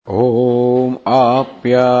ॐ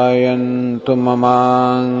आप्यायन्तु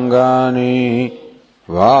ममाङ्गानि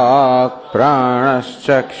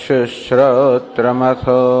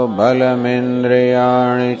वाक्प्राणश्चक्षुश्रोत्रमथो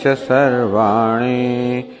बलमिन्द्रियाणि च सर्वाणि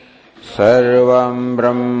सर्वं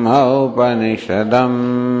ब्रह्म उपनिषदम्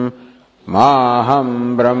माहं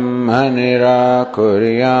ब्रह्म निराकुर्याम्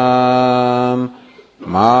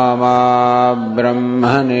मा ब्रह्म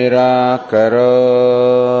निराकरोत्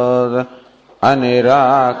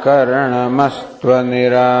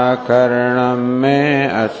अनिराकरणमस्त्वनिराकरणं मे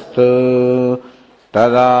अस्तु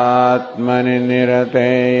तदात्मनि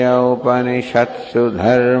निरतेय उपनिषत्सु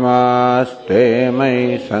धर्मास्ते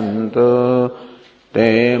मयि सन्तु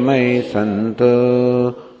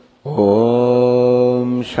ॐ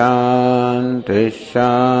शान्ति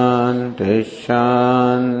शान्ति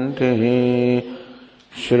शान्तिः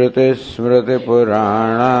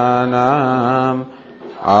श्रुतिस्मृतिपुराणानाम्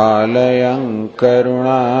आलयं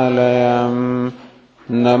करुणालयं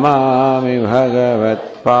नमामि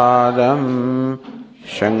भगवत्पादं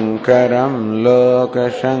शङ्करं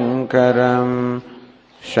लोकशङ्करं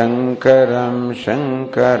शङ्करं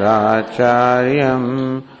शङ्कराचार्यं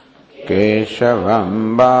केशवं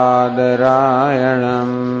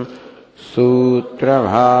बादरायणं सूत्रभाष्यकृतौ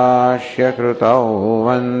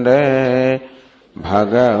वन्दे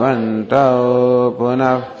भगवन्तौ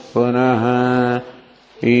पुनः पुनः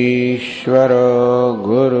ईश्वरो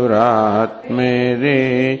गुरुरात्मेति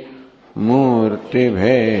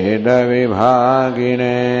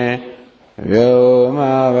मूर्तिभेदविभागिने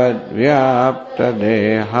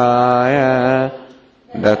व्योमवद्व्याप्तदेहाय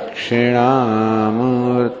दक्षिणामूर्तये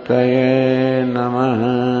नमः।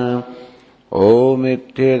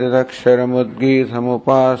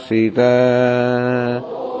 ओमित्येतदक्षरमुद्गीतमुपासीत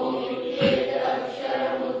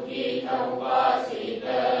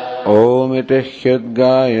ओमिति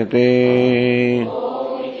ह्युद्गायते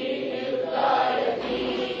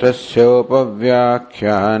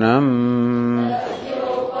तस्योपव्याख्यानम्।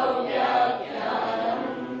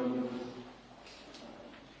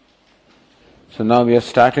 So now we are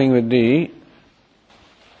starting with the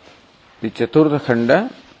Chaturtha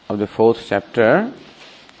Khanda of the fourth chapter,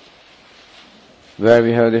 where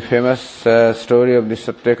we have the famous story of the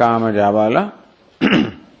Satyakama Jabala.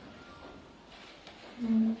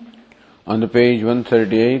 On the page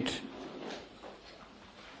 138,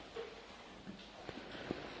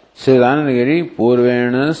 Siddhanagiri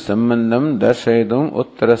Purvena Sambandham Darshayadum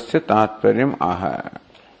Uttarasya Tatparyam Aha.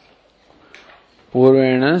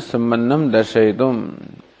 Purvena Sambandham Darshayadum.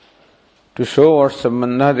 To show what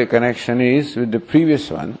Sambandha, the connection is with the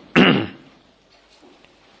previous one.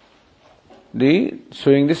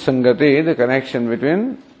 Showing the Sangati, the connection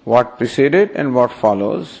between what preceded and what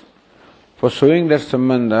follows. For showing that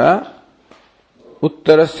Sambandha,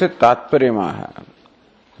 Uttarasya Tatparyamaha.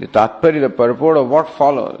 The Tatpari, the purport of what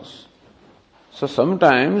follows. So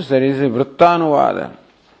sometimes there is a Vrittanuvada.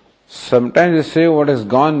 Sometimes they say what has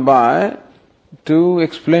gone by to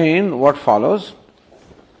explain what follows.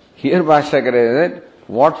 Here Bhashyakara said,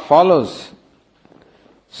 what follows.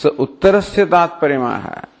 So Uttarasya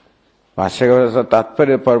Tatparyamaha. Bhashyakara says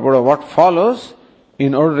Tatpari, the purport of what follows,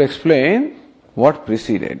 in order to explain what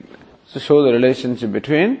preceded. So show the relationship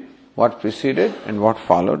between what preceded and what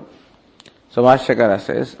followed. So Bhashyakara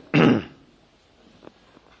says,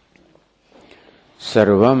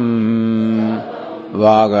 Sarvam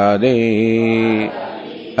Vagade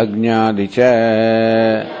Ajnadicha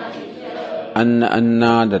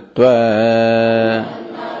Annadatva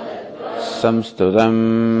Samstutam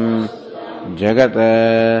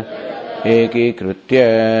Jagata Ekikritya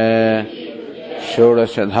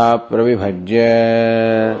Shodashadha Pravibhajya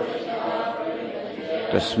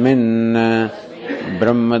Tasmin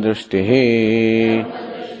Brahma Drishtihi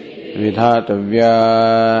Vidhatavya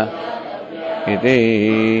Iti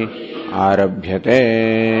Arabhyate.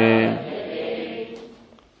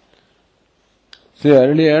 See,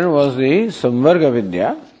 earlier was the Samvarga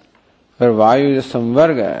Vidya, where Vayu is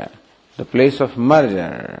Samvarga, the place of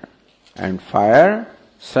merger, and fire,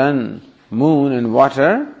 sun, moon and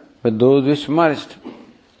water were those which merged.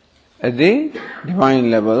 At the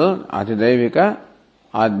divine level, Adhidevika,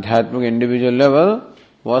 Adhyatmic individual level,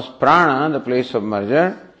 was prana, the place of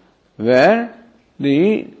merger, where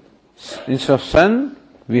instead of sun,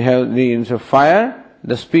 we have instead of fire,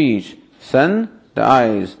 the speech, sun, the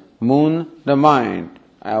eyes, moon, the mind,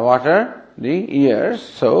 water, the ears.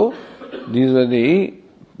 So these were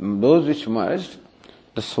those which merged,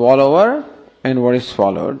 the swallower and what is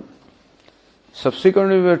swallowed.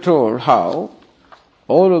 Subsequently we were told how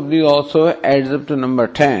all of these also adds up to number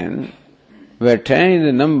 10, where 10 is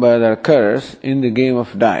the number that occurs in the game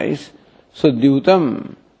of dice. So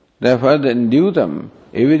Dyutam, Therefore, the Dyutam,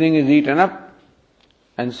 everything is eaten up.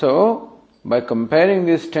 And so, by comparing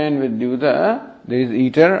this 10 with Dyuta, there is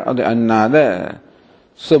eater of the Annada.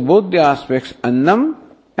 So both the aspects, Annam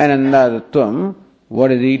and Annadattvam,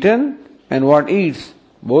 what is eaten and what eats,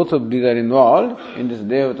 both of these are involved in this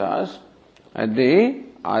Devatas at the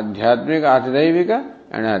Adhyatmika, Adhyaivika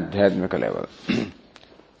and Adhyatmika level.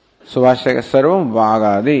 So Vashyaka Sarvam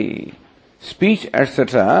Vagadi, speech,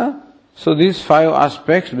 etc. So these 5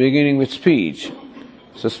 aspects beginning with speech.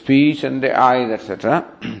 So speech and the eyes, etc.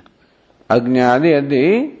 Agnyadi at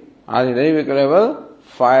the Adhyaivika level,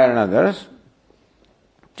 fire and others.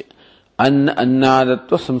 Annadatva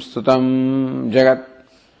samstutam Jagat.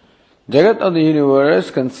 Jagat of the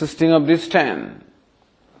universe consisting of these 10.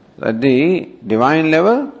 At the divine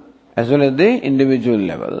level as well as the individual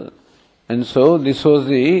level. And so this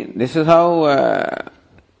is how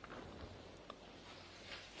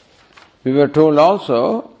we were told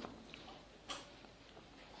also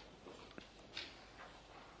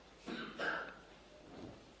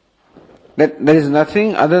that there is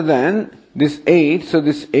nothing other than this 8, so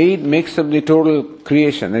this 8 makes up the total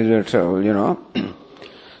creation, as we are told,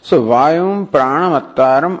 So, Vayum Pranam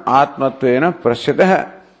Attaram Atmatvena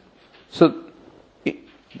Prasyatah. So,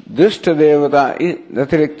 Drishta Devata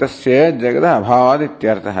Datiriktasya Jagada Abhavad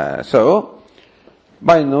Ityartha. So,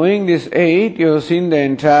 by knowing this 8, you have seen the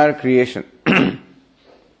entire creation.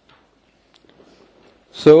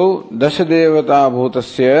 So, Dasha Devata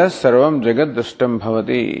Bhutasya Sarvam Jagad Drishtam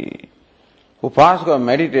Bhavati. Upasaka,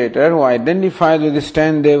 meditator who identifies with these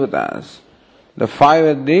 10 devatas, the 5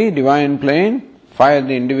 at the divine plane, 5 at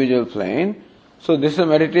the individual plane. So this is a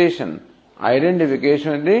meditation,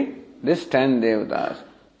 identification with this 10 devatas.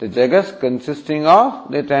 The jagas consisting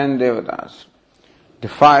of the 10 devatas. The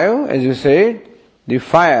 5, as you said, the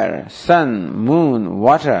fire, sun, moon,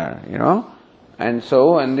 water, and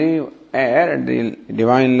the air at the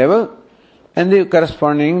divine level, and the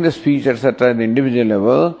corresponding, the speech, etc. at the individual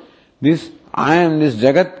level. This I am this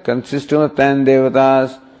Jagat consisting of 10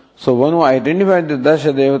 devatas. So one who identifies the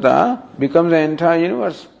Dasha devata becomes the entire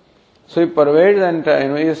universe. So he pervades the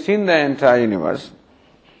entire, he has seen the entire universe.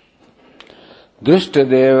 Drishta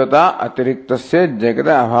devata atiriktasya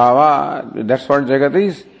jagata abhava. That's what Jagat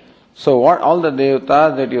is. So what all the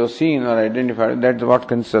devatas that you have seen or identified, that's what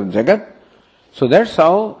consists of Jagat. So that's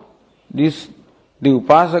how the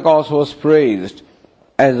Upasaka also was praised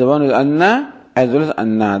as the one who is Anna as well as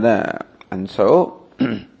Annada. And so,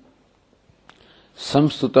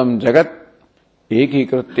 Samstutam Jagat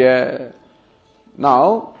Ekikritya.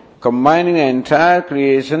 Now, combining the entire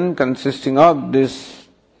creation consisting of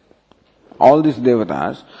all these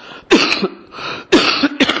devatas.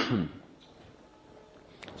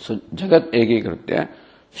 So, Jagat Ekikritya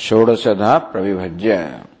Shodashadha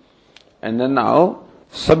Pravibhajya. And then now,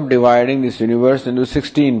 subdividing this universe into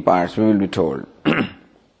 16 parts, we will be told.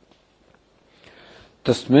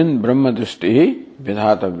 Tasmin Brahma Drishti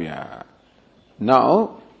Vidhatavya.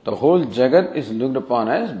 Now, the whole Jagat is looked upon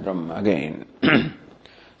as Brahma again.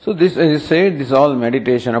 So this, as I said, this is all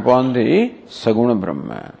meditation upon the Saguna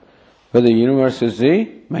Brahma, where the universe is the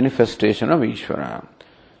manifestation of Ishvara.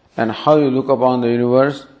 And how you look upon the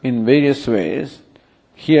universe in various ways.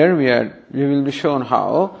 Here we will be shown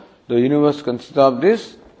how the universe consists of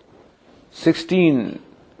this 16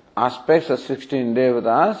 aspects or 16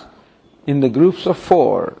 devatas in the groups of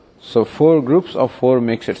 4. So 4 groups of 4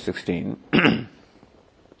 makes it 16.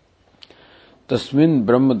 Tasmin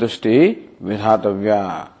Brahma Drishti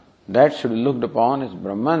Vidhatavya. That should be looked upon as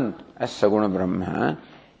Brahman, as Saguna Brahma.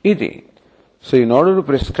 Iti. So in order to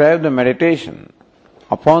prescribe the meditation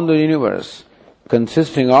upon the universe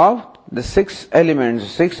consisting of the 6 elements,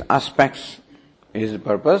 6 aspects is the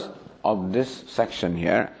purpose of this section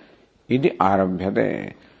here. Iti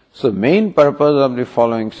Arabhyate. So main purpose of the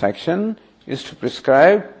following section is to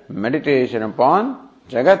prescribe meditation upon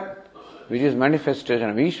Jagat, which is manifestation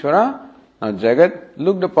of Ishvara. Now Jagat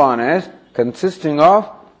looked upon as consisting of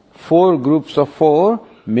 4 groups of 4,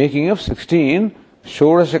 making of 16,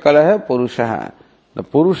 Shodashakalaha Purushaha. The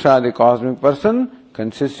Purusha, the cosmic person,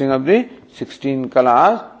 consisting of the 16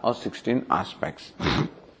 kalas or 16 aspects.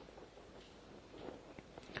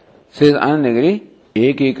 Says Anandagiri,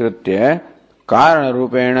 Ekikritya Karana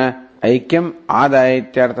Rupena Aikyam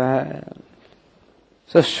Adaya Ityartha.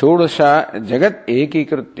 So Shodasha Jagat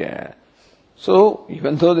Ekikritya. So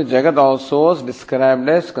even though the Jagat also was described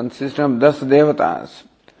as consisting of 10 devatas,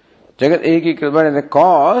 Jagat Ekikritya, but as a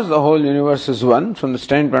cause, the whole universe is one from the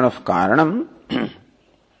standpoint of Karanam.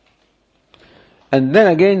 And then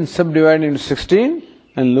again subdividing into 16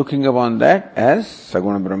 and looking upon that as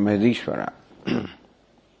Saguna Brahma Ishvara.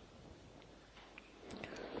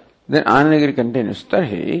 Then Anandagiri continues,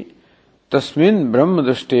 Tarhi Tasmin Brahma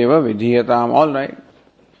Dushteva Vidhiyatam. All right.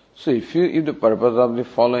 So if the purpose of the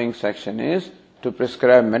following section is to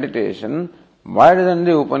prescribe meditation, why doesn't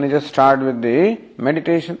the Upanishad start with the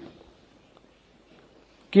meditation?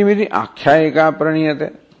 Kimidi akhyayika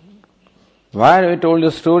praniyate. Why have we told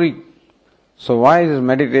the story? So why is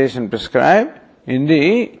meditation prescribed in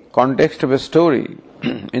the context of a story,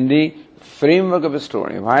 in the framework of a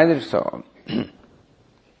story? Why is it so?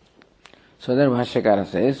 So then Bhashyakara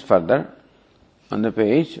says further on the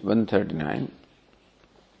page 139,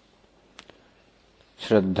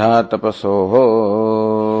 Shraddha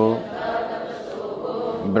tapasoho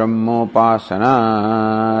brahmopasana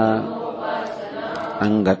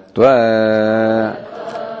angatva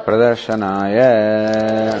pradarsanaya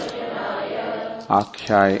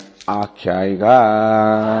akhyayika.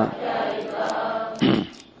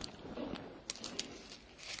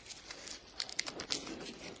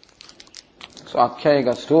 So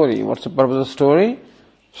Akhyayika story, what's the purpose of the story?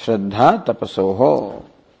 Shraddha tapasoho.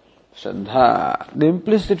 Shraddha, the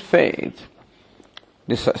implicit faith.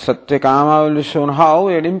 The Satyakama will be shown how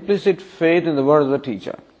he had implicit faith in the words of the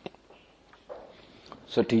teacher.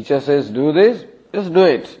 So teacher says, do this, just do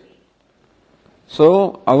it.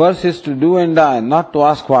 So ours is to do and die, not to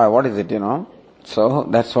ask why, what is it, So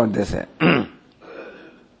that's what they say.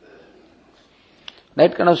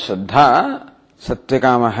 That kind of Shraddha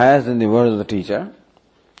Satyakama has in the words of the teacher.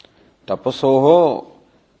 Tapasoho,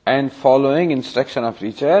 and following instruction of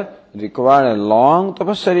teacher require a long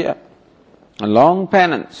tapasarya, a long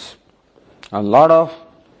penance, a lot of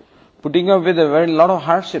putting up with a very lot of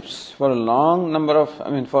hardships for a number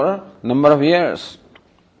of years.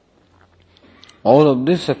 All of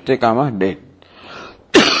this Satyakama did.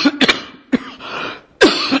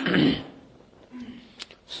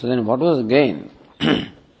 So then what was the gain?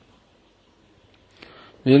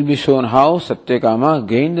 We will be shown how Satyakama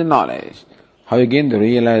gained the knowledge, how he gained the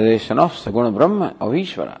realization of Saguna Brahma, of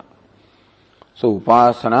Ishvara. So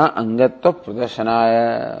Upasana Angatva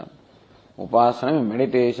Pradarsanaya. Upasana means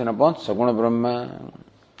meditation upon Saguna Brahma,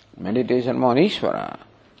 meditation upon Ishvara.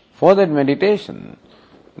 For that meditation,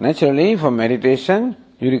 naturally for meditation,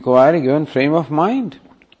 you require a given frame of mind.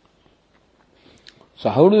 So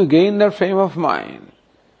how do you gain that frame of mind?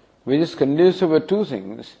 Which is conducive with two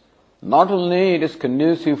things. Not only it is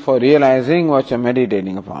conducive for realizing what you are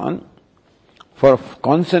meditating upon, for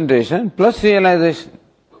concentration plus realization.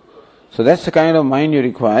 So that's the kind of mind you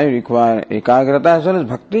require. You require ekagrata as well as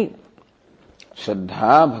bhakti.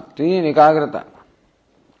 Shraddha, bhakti and ekagrata.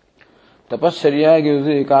 Tapasarya gives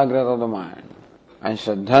you ekagrata of the mind. And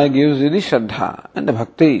Shraddha gives you the Shraddha and the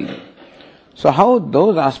bhakti. So how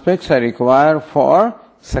those aspects are required for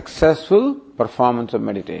successful performance of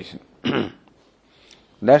meditation.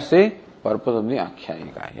 That's the purpose of the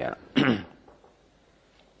Akhyayika here.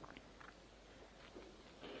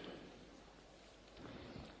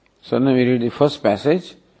 So now we read the first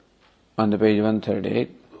passage on the page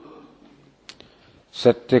 138.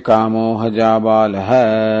 Satyakamo hajabalaha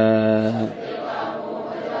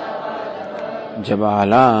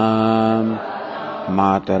jabalam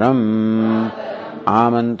mataram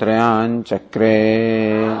amantrayan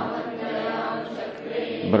chakre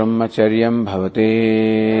brahmacharyam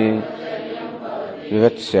bhavate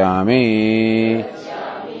vivatsyami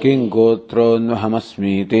king gotro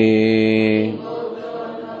nvahamasmite.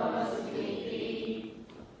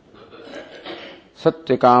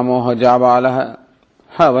 Satyakamo jabala.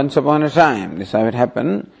 Once upon a time, this how it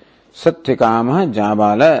happened. Satyakama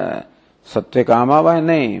Jabala. Satyakama by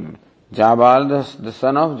name. Jabal, the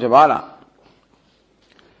son of Jabala.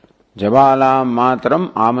 Jabala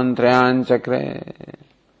matram amantrayan chakre.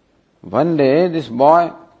 One day, this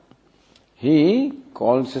boy, he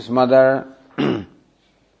calls his mother,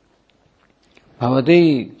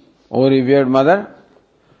 Bhavati, O revered mother,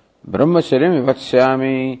 Brahmacharyam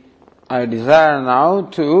vivatsyami. I desire now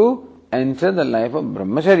to enter the life of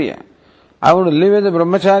Brahmacharya. I want to live as a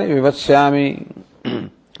Brahmachari, vivatsyami.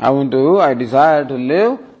 I desire to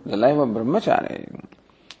live the life of Brahmachari.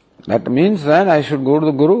 That means that I should go to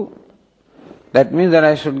the Guru. That means that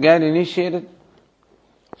I should get initiated.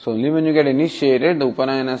 So only when you get initiated, the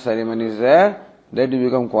Upanayana ceremony is there, that you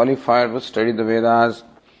become qualified to study the Vedas.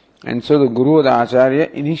 And so the Guru, the Acharya,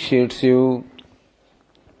 initiates you.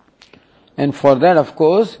 And for that, of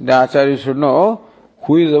course, the Acharya should know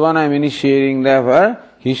who is the one I am initiating. Therefore,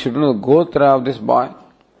 he should know the Gotra of this boy.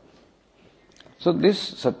 So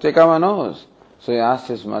this Satyakama knows. So he asked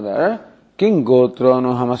his mother, King Gotra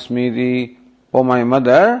no hamasmiti. O my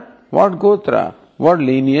mother, what Gotra, what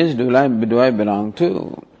lineage do I belong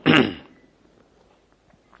to?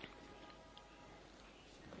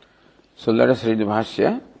 So let us read the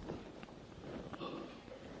Bhashya.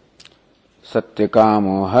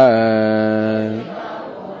 Satyakamoha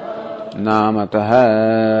namataha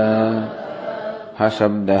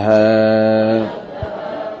hashabdaha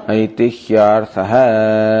aitihyarthaha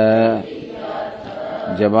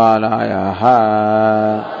jabalayaha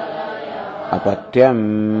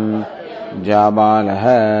apatyam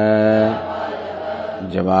jabalaha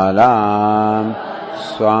jabalam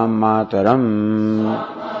swam mataram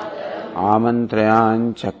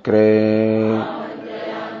amantrayan chakre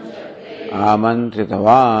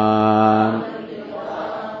आमंत्रितवान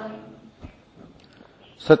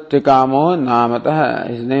सत्यकामो नामतः.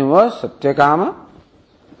 His name was Satyakama.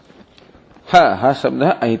 Ha शब्द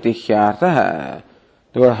ऐतिह्यार्थः.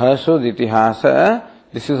 The word ha shows itihasa.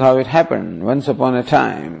 This is how it happened once upon a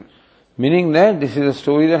time, meaning that this is a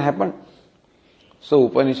story that happened. So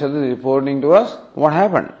Upanishad is reporting to us what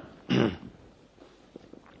happened.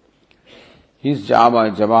 He is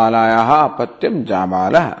Jabalayaha Apatyam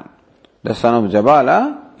Jabala. The son of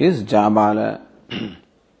Jabala is Jabala.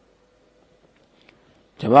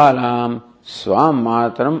 Jabalam Swam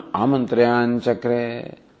Mataram Amantrayan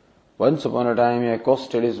Chakre. Once upon a time he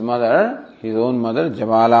accosted his mother, his own mother,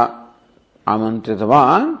 Jabala.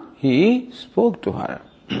 Amantritavan, he spoke to her.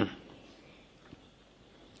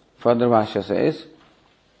 Further Bhashya says,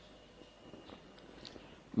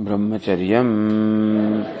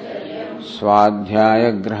 Brahmacharyam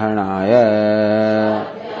Swadhyaya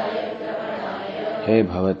Grahanaya हे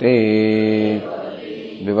भवते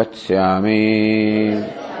विवत्स्यामि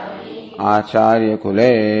आचार्य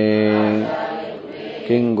कुले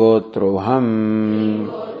किं गोत्रोऽहं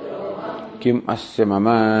किम अस्य मम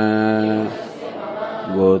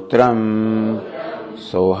गोत्रं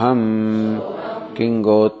सोऽहं किं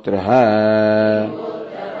गोत्रः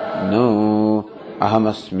no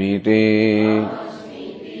अहमस्मीति.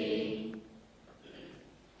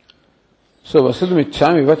 So Vasudham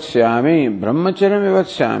Ichchami Vivatsyami, Brahmacharyam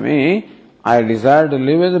Vivatsyami, I desire to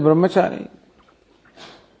live as a brahmachari.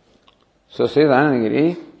 So says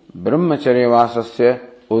Anandagiri, Brahmacharya Vasasya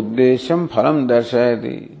Uddesham Phalam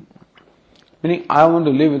Darshayati. Meaning, I want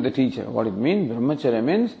to live with the teacher. What it means? Brahmacharya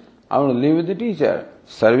means, I want to live with the teacher,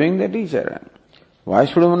 serving the teacher. Why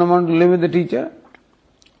should one want to live with the teacher?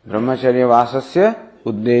 Brahmacharya Vasasya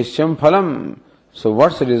Uddesham Phalam. So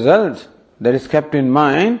what's the result that is kept in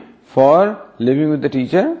mind for living with the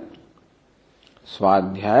teacher?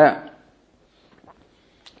 Swadhyaya.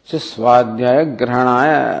 So Swadhyaya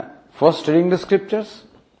Grahanaya, for studying the scriptures.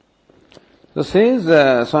 So says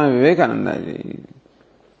Swami Vivekananda ji,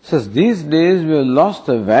 says these days we have lost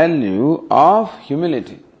the value of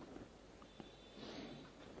humility.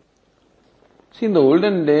 See, in the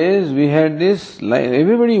olden days we had this, like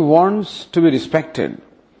everybody wants to be respected.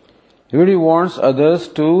 Everybody wants others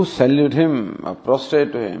to salute him or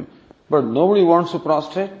prostrate to him. But nobody wants to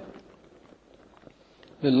prostrate.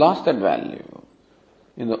 We lost that value.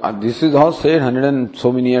 This is all said 100 and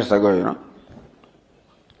so many years ago,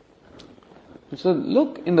 So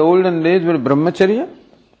look, in the olden days with brahmacharya,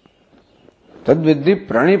 tad vidhi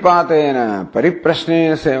pranipatena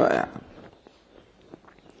pariprashnena sevaya.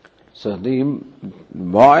 So the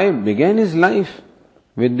boy began his life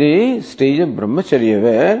with the stage of brahmacharya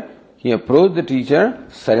where he approached the teacher,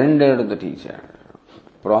 surrendered to the teacher,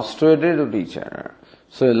 prostrated to the teacher.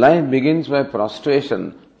 So life begins by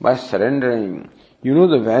prostration, by surrendering. You know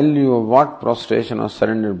the value of what prostration or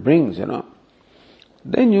surrender brings,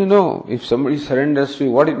 Then you know if somebody surrenders to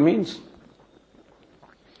you, what it means.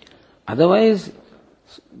 Otherwise,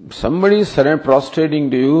 somebody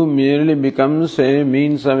prostrating to you merely becomes a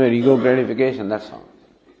means of ego gratification, that's all.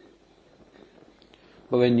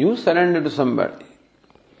 But when you surrender to somebody,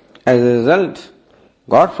 as a result,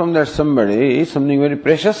 got from that somebody something very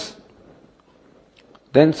precious,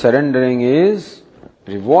 then surrendering is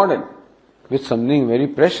rewarded with something very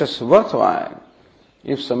precious, worthwhile.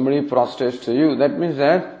 If somebody prostrates to you, that means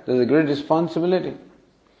that there is a great responsibility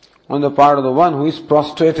on the part of the one who is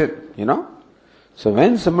prostrated, So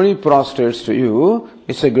when somebody prostrates to you,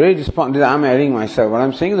 it's a great responsibility. I am adding myself. What I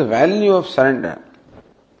am saying is the value of surrender.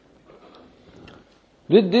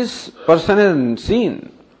 With this person has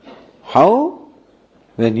seen how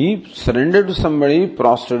when he surrendered to somebody,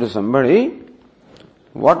 prostrated to somebody,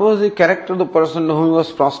 what was the character of the person to whom he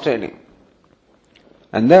was prostrating?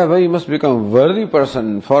 And therefore he must become a worthy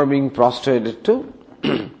person for being prostrated to.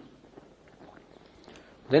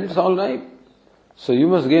 Then it's all right. So you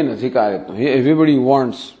must gain adhikaritvam. Everybody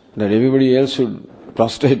wants that everybody else should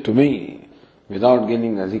prostrate to me without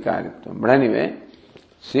gaining adhikaritvam. But anyway,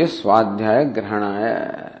 say Swadhyaya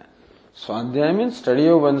Grahanaya. Swadhyaya means study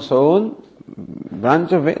of one's own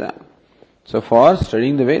branch of Veda. So for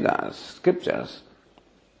studying the Vedas, scriptures,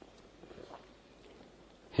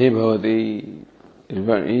 He Bhavati,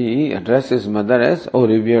 he addressed his mother as, O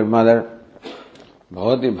revered mother,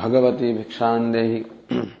 Bhavati Bhagavati Bhikshandehi,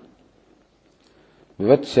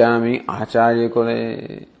 Vivatsyami Acharya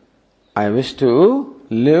Kule. I wish to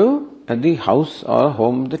live at the house or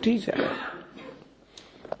home of the teacher.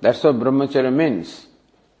 That's what brahmacharya means,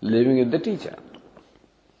 living with the teacher.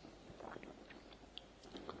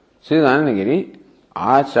 Sri Dhananagiri,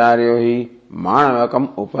 Acharyo hi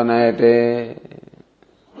manavakam upanayate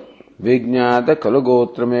Vijñāta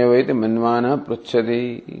kalugotrame iti manvana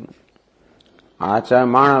pruchati. Acharya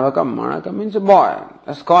manavakam. Manavakam means a boy,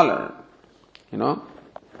 a scholar, or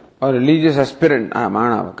a religious aspirant.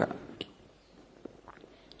 Manavaka.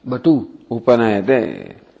 Batu,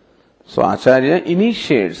 upanayate. So Acharya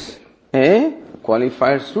initiates a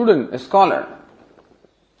qualified student, a scholar.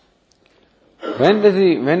 When does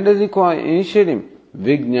he initiate him?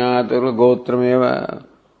 Vijñāta kalugotrameva.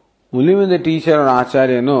 Only when the teacher or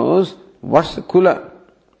Acharya knows what's the kula.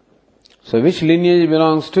 So which lineage he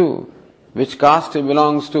belongs to, which caste he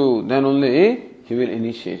belongs to, then only he will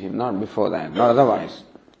initiate him, not before that, not otherwise.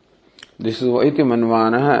 This is iti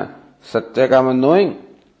manvanaha, satyakama, knowing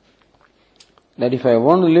that if I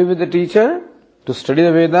want to live with the teacher, to study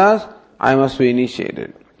the Vedas, I must be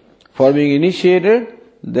initiated. For being initiated,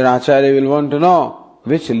 the Acharya will want to know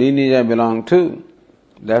which lineage I belong to.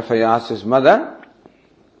 Therefore he asks his mother,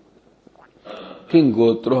 Kim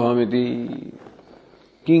gotrohamiti,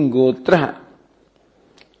 Kim gotraha,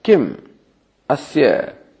 Kim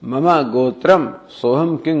asya mama gotram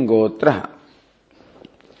soham kim gotraha.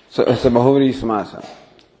 So it's a Bahuvari Samasa.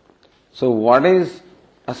 So what is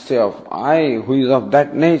asya of I, who is of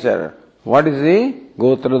that nature? What is the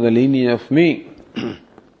gotra, the lineage of me?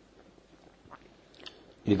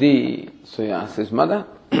 Iti, so he asks his mother.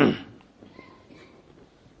 Then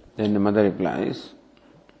the mother replies,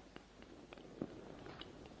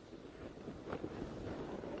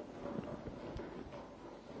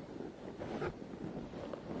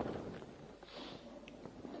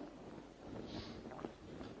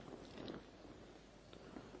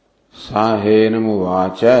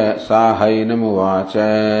 Sahainamuvacha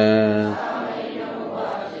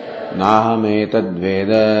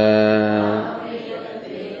Nahametadveda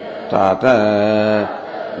Tata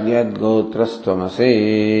Yadgotrastvamasi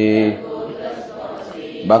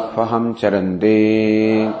Bhakfaham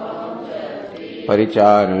Charanti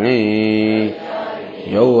Paricharane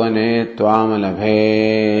Yauvane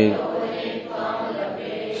Tvamalabhe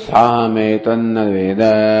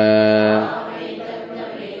Sahametannaveda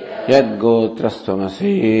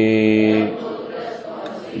Yadgotrastvamasi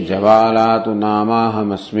Javalatu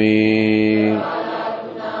namahamasmi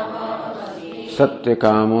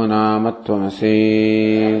Satyakamo namatvamasi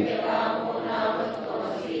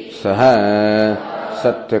Saha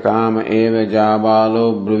Satyakama eva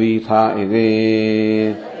Javalo bruvitha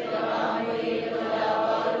ide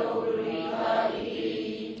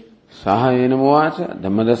Sahainamuvacha. The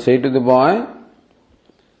mother said to the boy,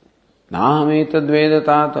 Nahametad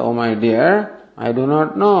Vedatata, oh my dear, I do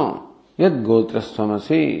not know. Yad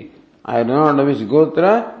gotrastvamasi. I do not know which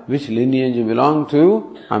gotra, which lineage you belong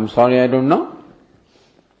to. I'm sorry, I don't know.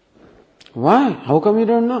 Why? How come you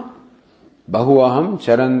don't know? Bahuvaham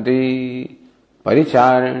charanti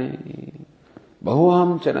paricharani.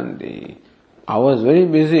 Bahuvaham charanti. I was very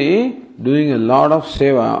busy doing a lot of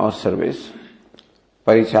seva or service.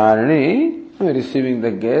 Paricharani, receiving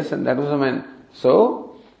the guests, and that was a man.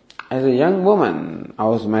 So, as a young woman, I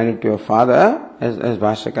was married to a father, as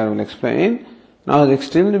Bhashyakar will explain. And I was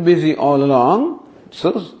extremely busy all along,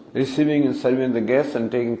 so receiving and serving the guests and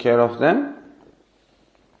taking care of them.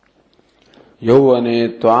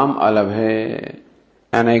 Yauvane tvam alabhe.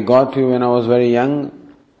 And I got you when I was very young.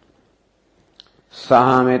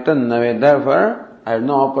 Sahametan nave. Therefore, I had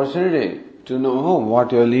no opportunity to know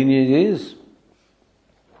what your lineage is.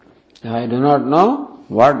 I do not know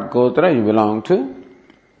what gotra you belong to.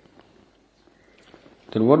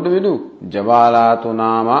 Then what do we do? Jabala tu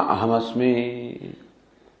nama ahamasmi.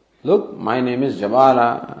 Look, my name is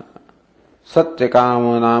Jabala.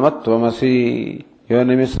 Satyakamo nama tvamasi. Your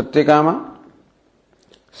name is Satyakama?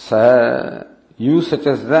 Sir, you such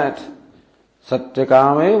as that.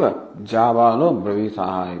 Satyakama eva Javalo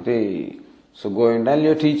bravitha iti. So go and tell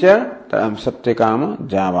your teacher that I am Satyakama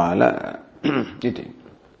Javala. Iti.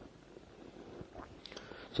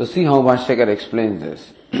 So see how Bhashyakar explains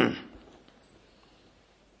this.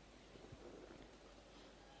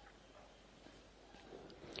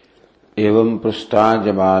 Evam prushta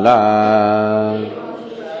Jabala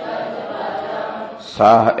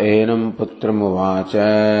Sah enam putramuvacha.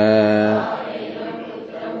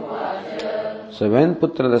 So when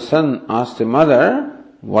Putra the son asked the mother,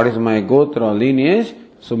 what is my gotra or lineage?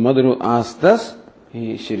 So Madhuru asked thus,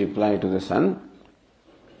 she replied to the son,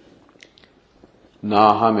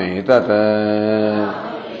 Nahame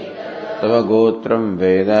tata tava gotram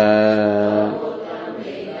veda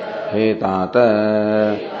he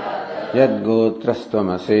tata yad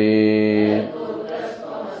gotrastvamasi.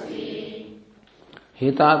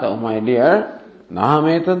 He tata, oh my dear,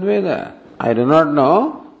 Nahame tad veda. I do not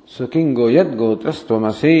know. So kingo yad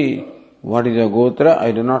gotrastvamasi. What is your gotra?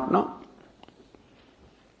 I do not know.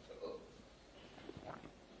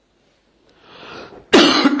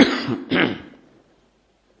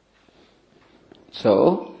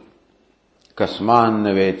 So, kasman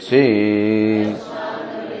vetsi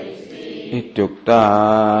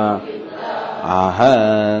ityukta aha.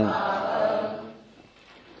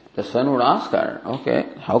 The son would ask her, okay,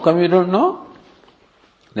 how come you don't know?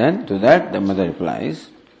 Then to that the mother replies,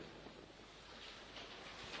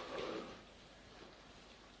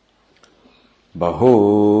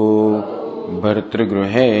 Bahu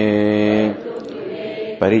bhartrigruhe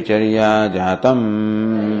parichariya jatam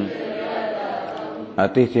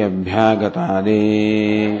atithi abhyagatadi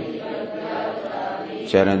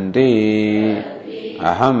charanti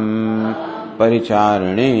aham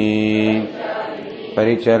paricharane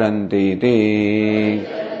paricharanti te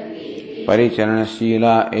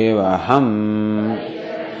परिचरणशीला एव हम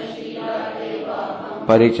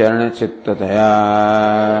परिचरण चित्ततया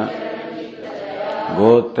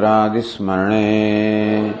गोत्रादिस्मरणे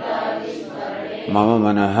मम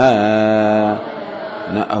मनः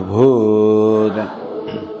न अभूत्.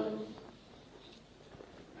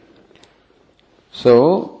 So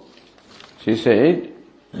she said,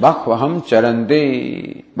 Bahvaham charanti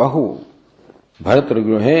bahu.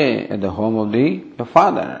 Bharatragruhe, at the home of the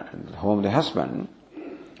father, at the home of the husband.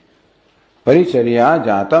 Paricharya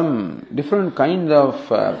jatam, different kinds of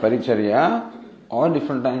paricharya, or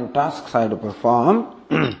different kinds of tasks I have to perform.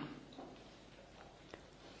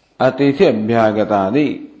 Atithi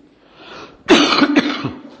abhyagatadi.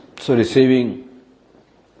 So receiving,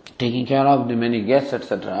 taking care of the many guests,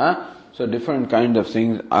 etc. So different kinds of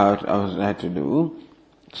things I had to do.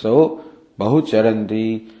 So, bahu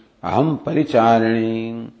charanti, aham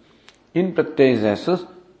paricharani. In pratyek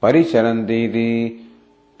paricharanti iti,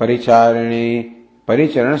 paricharani,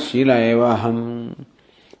 paricharana shila eva aham.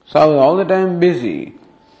 So I was all the time busy.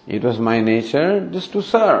 It was my nature just to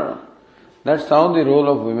serve. That's how the role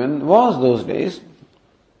of women was those days.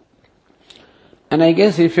 And I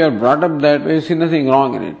guess if you are brought up that way, you see nothing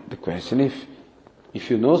wrong in it. The question, if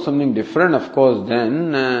you know something different, of course,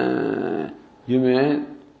 then you may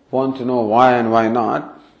want to know why and why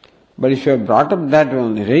not. But if you are brought up that way,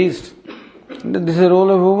 only raised, then this is the role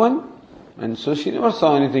of a woman. And so she never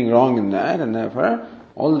saw anything wrong in that, and therefore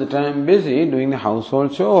all the time busy doing the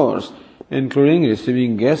household chores, including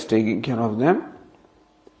receiving guests, taking care of them.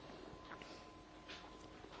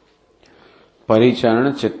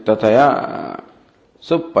 Paricharana chittataya.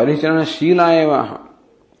 So paricharana shila eva.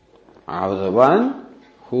 I was the one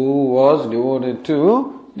who was devoted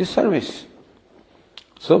to the service.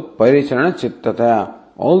 So paricharana chittataya.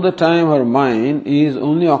 All the time her mind is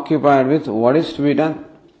only occupied with what is to be done.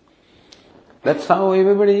 That's how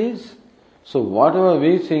everybody is. So whatever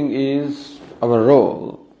we think is our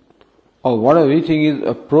role, or whatever we think is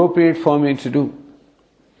appropriate for me to do.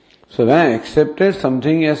 So when I accepted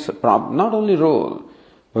something as not only role,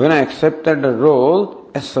 but when I accepted the role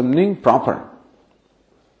as something proper,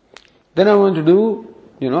 then I want to do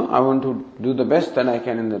the best that I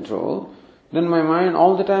can in that role. Then my mind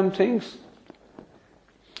all the time thinks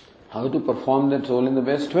how to perform that role in the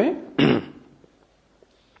best way.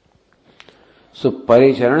 So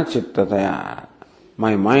paricharana chittataya.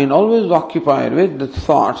 My mind always occupied with the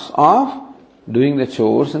thoughts of doing the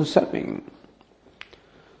chores and serving.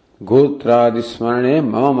 Gotradismarane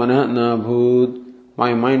mama mana na bhut.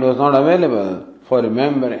 My mind was not available for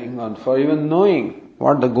remembering or for even knowing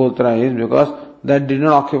what the gotra is, because that did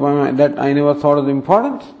not occupy that I never thought of the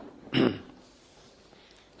importance.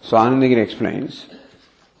 So Anandagiri explains,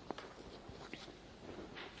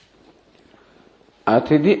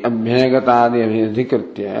 Atidhi abhyagatadi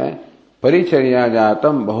abhidhikritya paricharya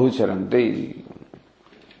jatam bahucharanti.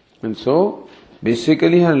 And so,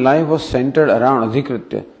 basically her life was centered around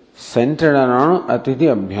adhikritya, centered around atidhi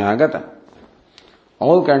abhyagata.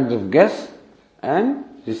 All kinds of guests and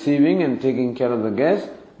receiving and taking care of the guests,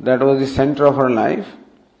 that was the center of her life.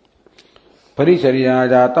 Paricharya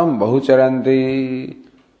jatam bahucharanti.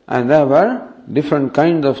 And there were different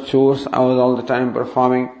kinds of chores I was all the time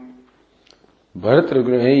performing.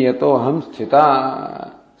 Bharatagrihe yato aham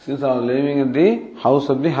sthita. Since I was living in the house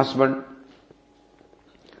of the husband.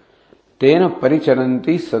 Tena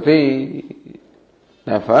paricharanti sati.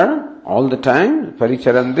 Therefore, all the time,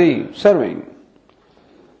 paricharanti, serving.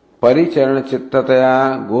 Paricharana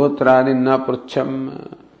chittataya gotradi na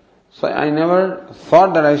prucham. So I never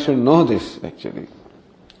thought that I should know this actually.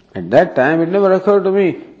 At that time, it never occurred to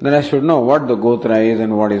me that I should know what the gotra is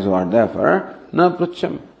and what is what. Therefore, na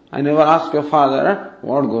prucham. I never asked your father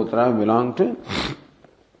what gotra I belong to.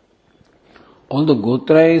 All the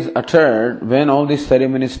gotra is uttered when all these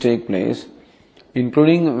ceremonies take place,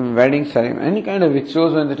 including wedding ceremony, any kind of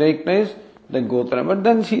rituals when they take place, the gotra. But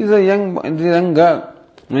then she is a young girl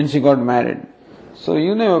when she got married. So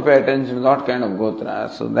you never pay attention to that kind of gotra.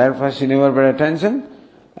 So therefore she never paid attention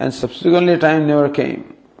and subsequently time never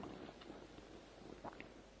came.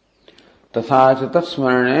 Tatha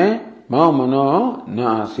tatsmarane ma mano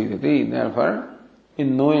na asidati. Therefore,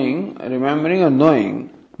 in knowing, remembering or knowing,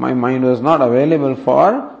 my mind was not available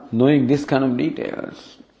for knowing this kind of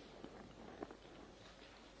details.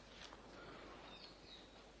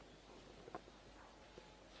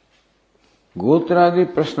 Gotradi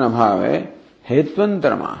prashna bhave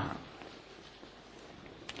hetvantaramaha.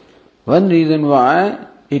 One reason why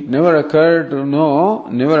it never occurred to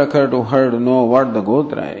her to know what the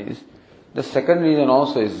gotra is. The second reason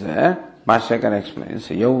also is there. Bhashyakara explains,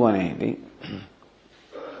 Yauvaneti.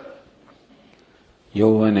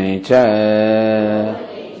 Yauvane cha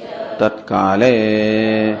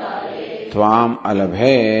tatkale tvam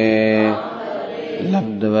alabhe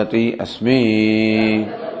labdavati asmi.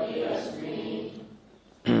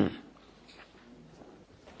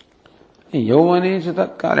 Yauvane cha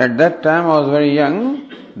tatkale. At that time I was very young.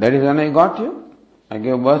 That is when I got you. I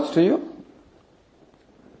gave birth to you.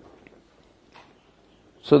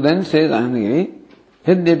 So then says Anandagiri,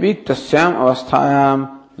 Yadyapi tasyam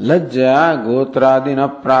avasthayam lajja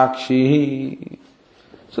gotradina prakshi.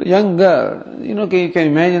 So young girl, you can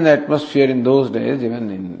imagine the atmosphere in those days,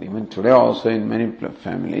 even today also in many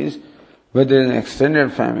families, where there is an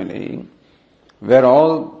extended family, where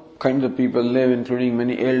all kinds of people live, including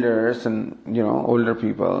many elders and, older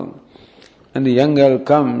people. And the young girl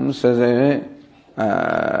comes as a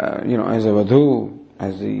vadhu,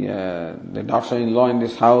 as the daughter-in-law in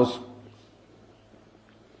this house.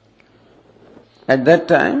 At that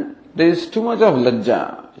time, there is too much of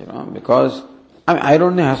lajja, because I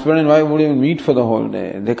don't know, husband and wife would even meet for the whole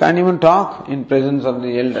day. They can't even talk in presence of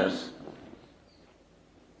the elders.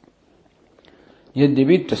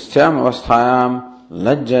 Yadyapi tasyam avasthayam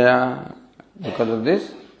lajjaya. Because of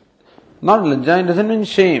this, not lajja, it doesn't mean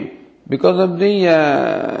shame. Because of the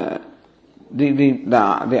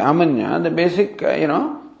amanya, the basic,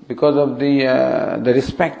 because of the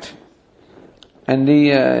respect and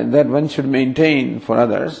that one should maintain for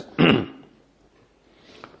others.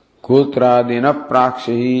 Gotradina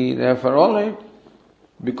prakshihi. Therefore, all right.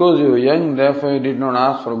 Because you were young, therefore you did not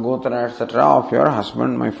ask for gotra, etc. of your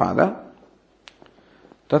husband, my father.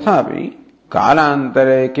 Tathapi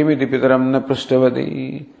kalantare kimiti pitaram na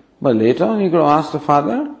prishtivati. But later on you could ask the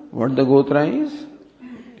father what the gotra is.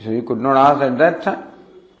 So you could not ask at that time.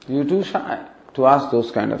 You were too shy to ask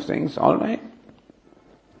those kind of things. All right.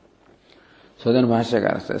 So then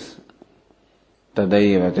Bhashyakara says,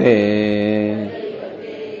 Tadaivate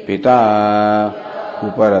Pita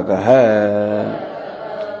Uparatah.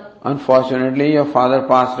 Unfortunately, your father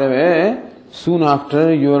passed away soon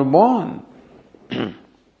after you were born.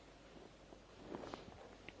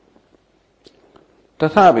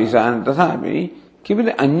 Tathapi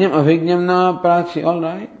Kibile anyam avijnam na prakshi. All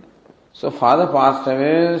right. So father passed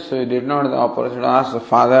away, so you did not have the opportunity to ask the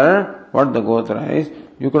father what the gotra is.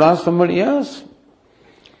 You could ask somebody else.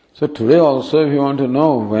 So today also, if you want to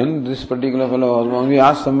know when this particular fellow was born, we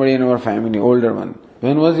ask somebody in our family, older one,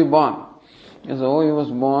 when was he born? You say, he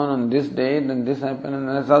was born on this date and this happened, and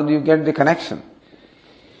that's how you get the connection.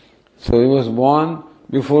 So he was born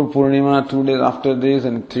before Purnima, 2 days after this,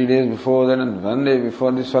 and 3 days before that, and 1 day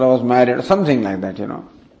before this fellow was married, or something like that,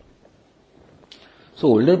 So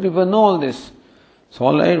older people know all this. So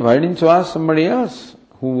all right, why didn't you ask somebody else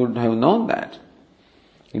who would have known that?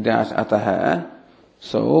 It asks Ataha.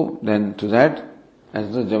 So then to that,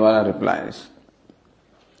 as the Javala replies,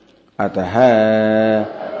 Ataha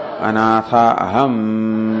anatha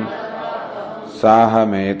aham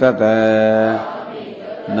sahametata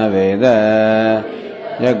naveda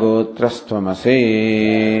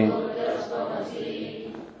yagotrastvamasi.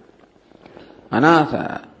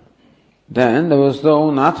 Anatha. Then there was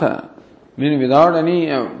the Natha, meaning without any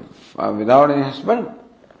husband.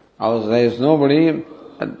 Also, there is nobody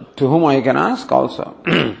to whom I can ask also.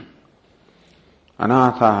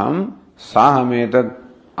 Anathaham saham etat.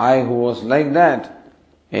 I who was like that.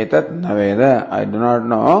 Etat naveda. I do not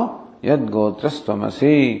know. Yad gotras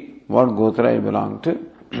tvamasi. What gotra I belong to.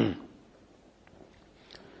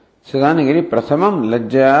 Siddhanagiri prasamam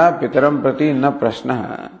lajjaya pitaram prati na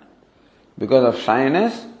prashna. Because of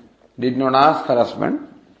shyness, did not ask her husband.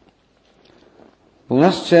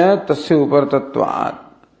 Punascha tasya upartatvat.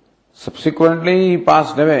 Subsequently he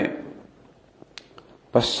passed away.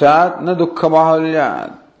 Paschat na dukkha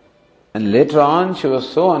bahulyat. And later on she was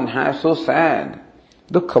so unhappy, so sad.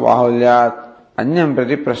 Dukkha bahulyat. Anyam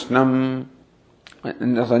prati prashnam.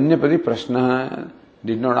 Anya prati prashna.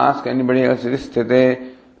 Did not ask anybody else.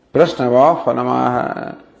 Sthite prashnava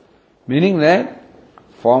phalamaha. Meaning that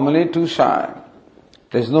formally too shy.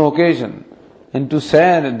 There is no occasion. And too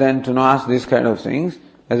sad then to not ask these kind of things.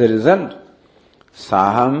 As a result,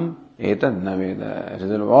 saham etad naveda. As a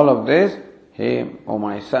result of all of this, hey, O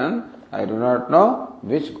my son, I do not know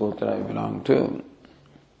which gotra I belong to.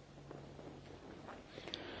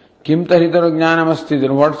 Kim taritaro jnanam asti.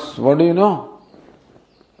 Then what do you know?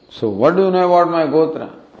 So what do you know about my gotra?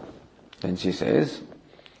 Then she says,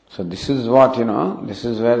 so this is what, this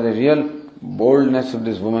is where the real boldness of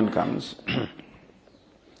this woman comes.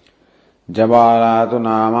 Jabalatu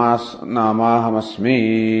namahamasmi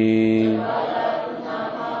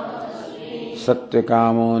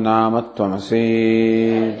satyakamo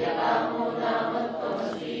namatvamasi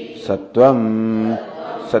sattvam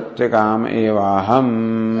satyakam evaham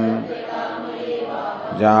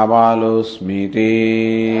jabalosmiti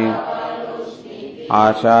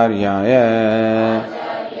acharyaya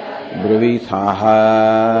ब्रवीथाः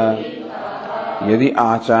यदि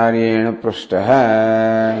आचार्येण पृष्टः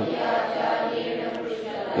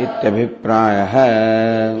इत्यभिप्रायः.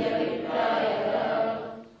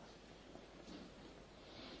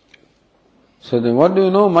 So then what do you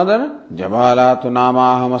know, mother? Jabala tu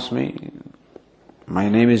namahamasmi. My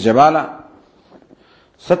name is Jabala.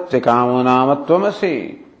 Satyakamo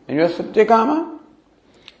namatvamasi. And you are Satyakama?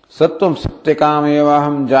 Sattvam satyakam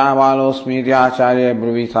evaham jabalosmi acharya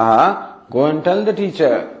bruvitha. Go and tell the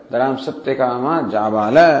teacher that I am Satyakama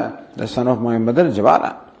Jabala, the son of my mother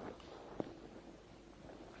Jabala.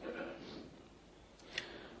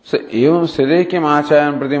 So, evam siddhekyam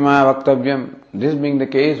acharyam pratimaya vaktavyam. This being the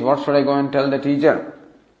case, what should I go and tell the teacher?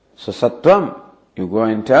 So, Sattvam, you go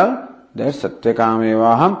and tell that Satyakama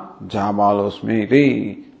evaham Jabalosmi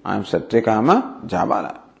iti. I am Satyakama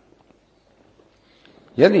Jabala.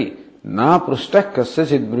 Yadi na prustak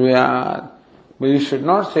kasyachid bruyat. But you should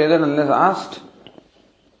not say that unless asked.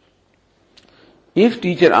 If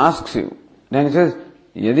teacher asks you, then he says,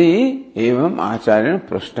 Yadi evam acharya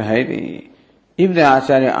prushtahai. If the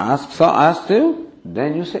acharya asks you,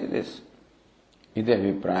 then you say this. Iti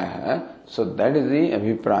abhipraya. So that is the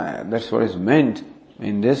abhipraya. That's what is meant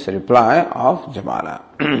in this reply of Jabala.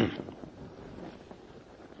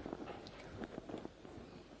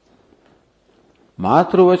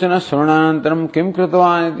 Matruvachana shravanantaram kim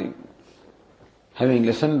kritvaaniti. Having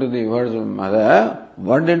listened to the words of mother,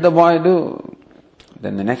 what did the boy do?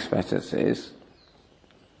 Then the next passage says,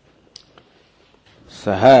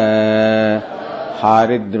 Saha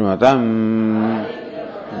haridrumatam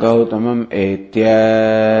gautamam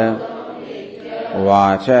etya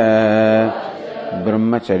vacha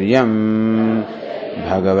brahmacharyam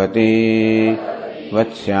bhagavati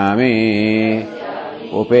vachyami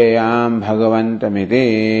upeyam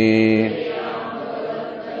bhagavantamiti.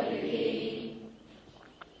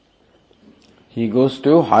 He goes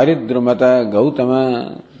to Haridrumata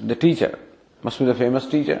Gautama, the teacher, must be the famous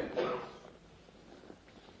teacher.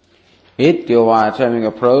 Etyovacha, having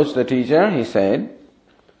approached the teacher, he said,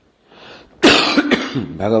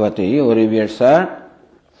 Bhagavati, O revered sir,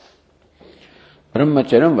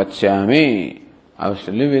 Brahmacharam vachyami, I wish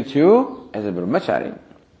to live with you as a brahmachari.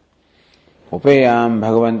 Upeyam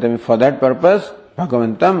Bhagavantam, for that purpose,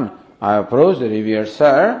 Bhagavantam, I approach the revered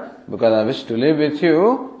sir because I wish to live with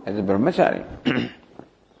you as a brahmachari.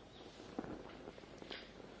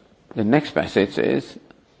 The next passage says,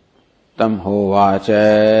 Tam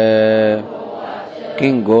hovacha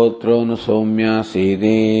king gotro nu somya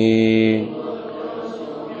sidi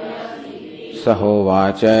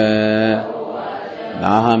sahovacha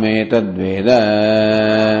nahametad veda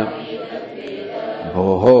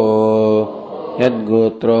bhoho yad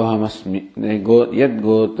gotro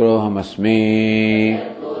hamasmi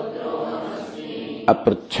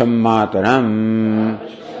apracham mataram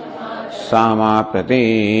sama prati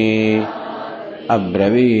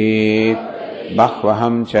abravit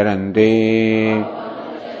bahvaham charante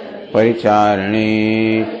paricharane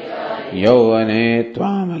yauvane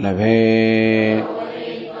tvam labhe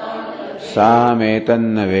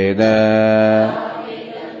सामेतन्न वेद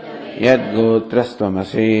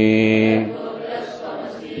यद्गोत्रस्त्वमसि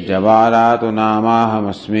जबाला तु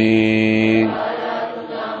नामाहमस्मि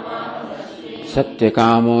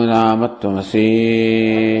सत्यकामो नाम त्वमसि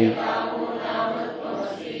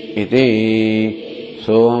इति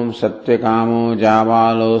सोऽहं सत्यकामो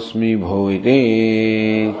जाबालोऽस्मि भो इति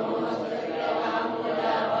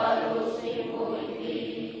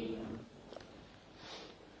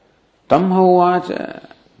तम उवाच.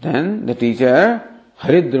 Then the teacher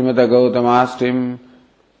Haridrumata Gautama asked him,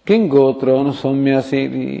 King Gotra no Somya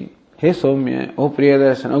Siri, Hey Somya, O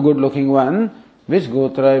Priyadarshan, O good looking one, which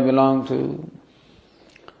Gotra I belong to?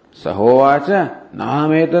 Sahovacha,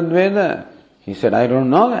 Nahametad Veda. He said, I don't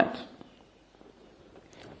know that.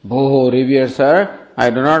 Boho, revered sir, I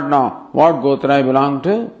do not know what Gotra I belong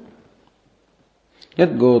to.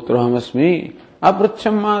 Yat Gotrahamasmi,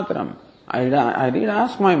 Apracham Matram. I did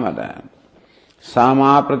ask my mother.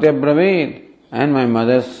 Sama Pratyabraved. And my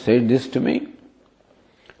mother said this to me.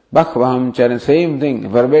 Bhakvaham charan, same thing,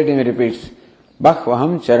 verbatim repeats.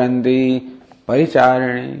 Bhakvaham charanti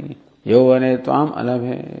paricharani yovane tvam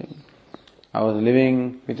alabhe. I was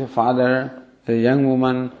living with a father, a young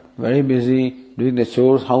woman, very busy, doing the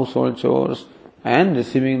chores, household chores, and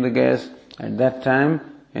receiving the guests. At that time,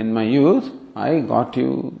 in my youth, I got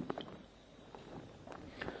you.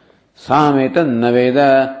 Sametan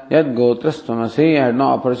naveda yad gotrastvamasi. I had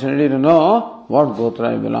no opportunity to know what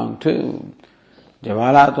gotra I belong to.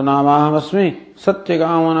 Javala tu namahamasmi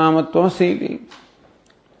satyakama namattvamasi.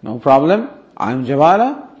 No problem. I am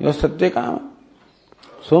Javala, you are Satyakama.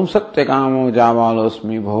 Som Satyakamo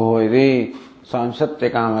Jabalosmi bhoidi. So I am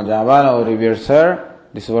Satyakama Jabala, O revered sir.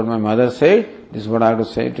 This is what my mother said. This is what I have to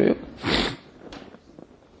say to you.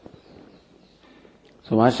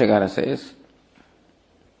 So Bhashyakara says,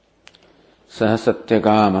 Sah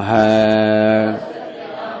Satyakamaha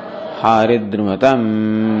Haridrumatam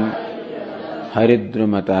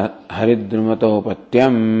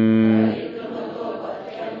Haridrumatopatyam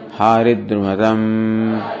Haridrumatam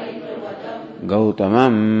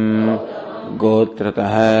Gautamam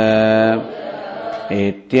Gotratah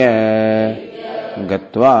Etya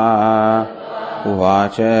Gatva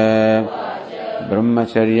Uvacha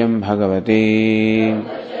Brahmacharyam Bhagavati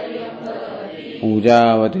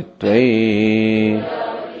Pujavati Tvai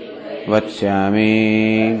Vatsyami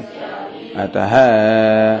Ataha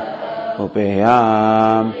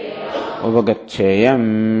Upeyam Upagaccheyam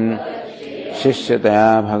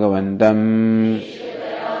Shishyataya Bhagavantam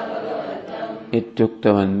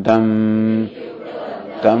Ityuktavantam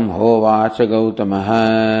Tam Hovacha Gautamaha.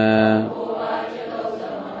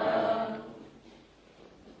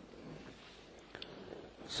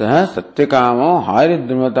 Saha Satyakamo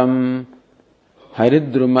Haridrumatam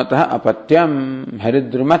Haridrumata Apatyam.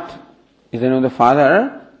 Haridrumat is the name of the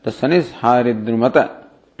father. The son is Haridrumata.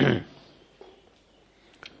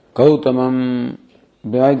 Gautamam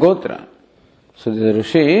by Gotra. So the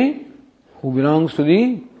Rishi who belongs to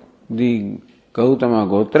the Gautama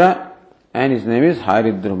Gotra, and his name is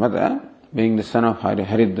Haridrumata, being the son of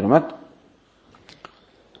Haridrumat.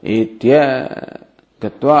 Etya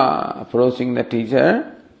Gatva, approaching the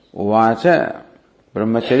teacher, Uvacha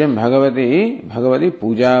Brahmacharyam Bhagavati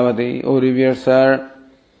Pujavati. O revered sir,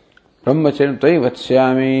 Brahmacharyam Tvai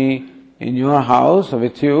Vatsyami. In your house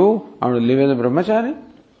with you, I want to live as a brahmachari.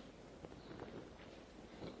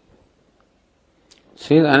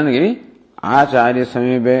 Says Anandagiri, Acharya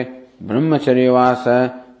Samepe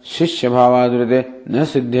Brahmacharyavasa Shishya Bhavadurite Na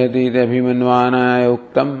Siddhyati Abhimanvanaya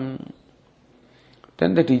Uktam.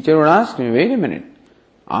 Then the teacher would ask me, wait a minute,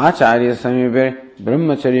 Acharya Samepe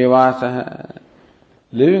Brahmacharyavasa,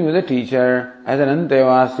 living with the teacher as an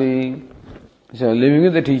Antevasi. So living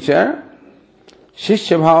with the teacher,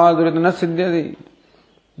 Shishya Bhavadurite Na Siddhyati.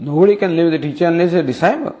 Nobody can live with the teacher unless a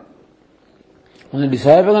disciple. Only the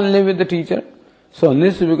disciple can live with the teacher. So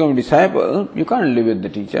unless you become a disciple, you can't live with the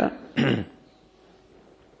teacher.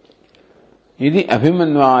 Idi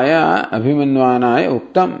abhimanvanaya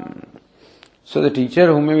uktam. So the teacher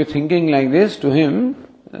who may be thinking like this, to him,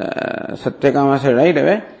 Satyakama said right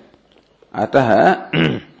away, Ataha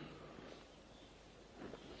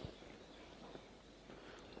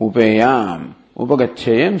upeyam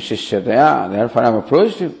upagacchayam shishyataya. Therefore I have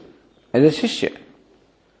approached you as a shishya.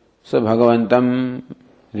 So Bhagavantam,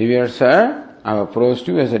 revered sir, I have approached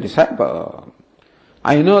you as a disciple.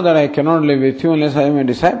 I know that I cannot live with you unless I am a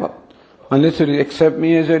disciple, unless you accept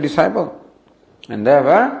me as a disciple. And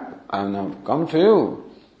therefore, I have now come to you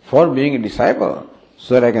for being a disciple,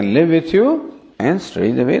 so that I can live with you and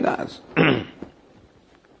study the Vedas.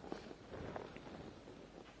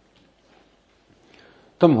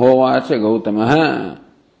 Tam hovacha Gautamaha.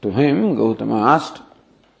 To him, Gautama asked,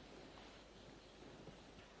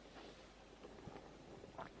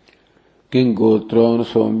 King Gotron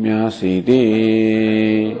Somya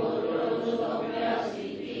Siti.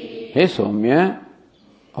 Hey Somya,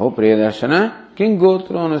 oh Priyadarshana, King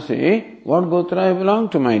Gotron say, what Gotra I belong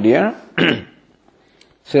to, my dear?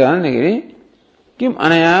 Say Anandagiri, Kim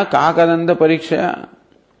Anaya Kakadanda Parikshaya.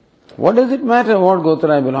 What does it matter what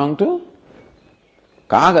Gotra I belong to?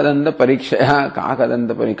 Kakadanda Parikshaya,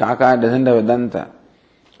 Kakadanda Parikshaya. Kaka doesn't have a danta.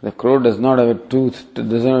 The crow does not have a tooth,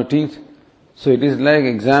 doesn't have teeth. So it is like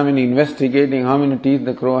examining, investigating how many teeth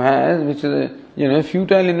the crow has, which is a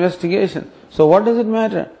futile investigation. So what does it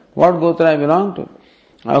matter? What Gotra I belong to?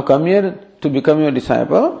 I have come here to become your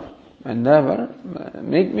disciple, and therefore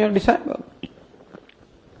make me your disciple.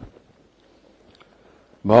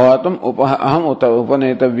 Bhavatam aham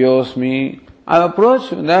upanetavyosmi. I have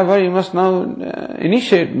approached, therefore you must now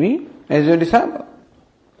initiate me as your disciple.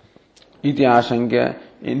 Iti ashankya.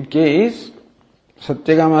 In case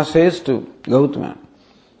Satyakama says to Gautama,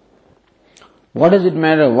 what does it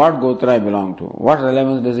matter what Gotra I belong to? What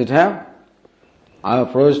relevance does it have? I have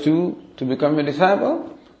approached you to become a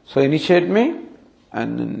disciple, so initiate me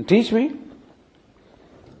and teach me.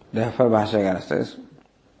 Therefore Bhashyakara says,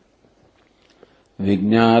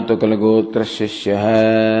 Vijñātu Kalagotra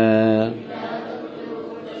Shishyaha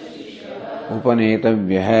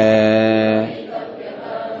Upanetavyaha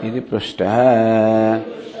Iti Prashtaha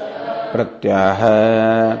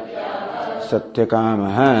Pratyaha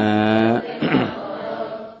Satyakamaha.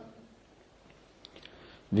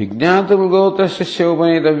 Vijñātu Kalagotra Shishya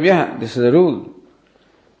Upanetavyaha. This is the rule,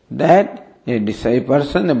 that a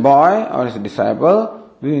person, a boy or a disciple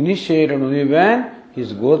will initiate only when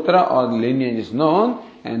his gotra or the lineage is known,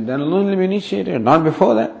 and then only be initiated, not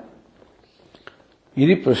before that.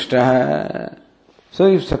 Iti Prashtaha. So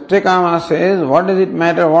if Satyakama says, what does it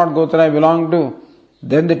matter what gotra I belong to?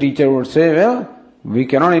 Then the teacher would say, well, we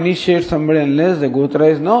cannot initiate somebody unless the gotra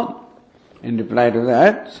is known. In reply to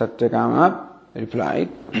that, Satyakama replied,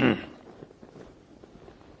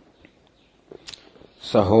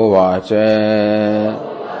 Sahovacha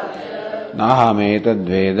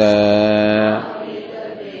Nahametadveda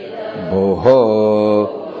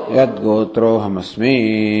Boho Yad Gotro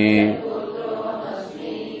Hamasmi.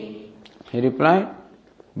 He replied,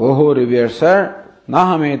 Boho, revered sir,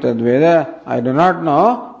 Nahametadveda, I do not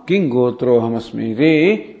know, King Gotro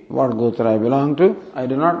Hamasmi, what Gotra I belong to, I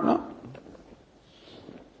do not know.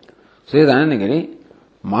 Says Anandagiri,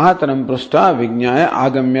 Mahataram Prashta Vijñāya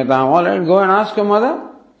Agamyatam. All right, go and ask your mother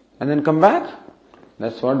and then come back.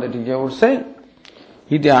 That's what the teacher would say.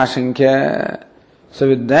 Iti ashankya. So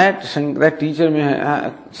with that teacher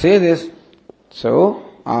may say this. So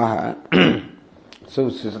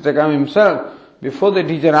Satyakama himself, before the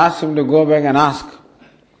teacher asked him to go back and ask,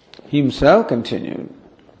 he himself continued.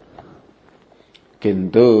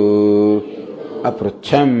 Kintu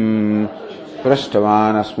aprucham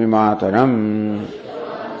prashtavan asmi mataram.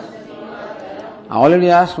 I already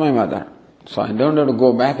asked my mother, so I don't have to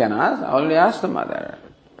go back and ask. I already asked the mother.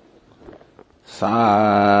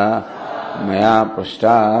 Sa maya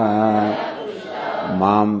prashta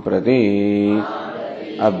mam prati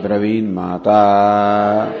abraveen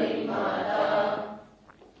mata.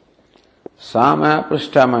 Sa maya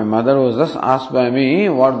prashta, my mother was just asked by me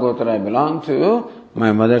what gotra I belong to.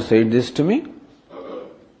 My mother said this to me.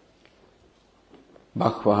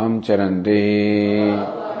 Bhakvaham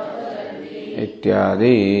charanti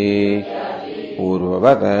ityadi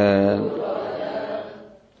purvavata.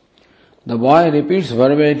 The boy repeats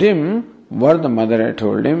verbatim what the mother had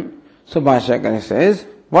told him. So Bhashyakara says,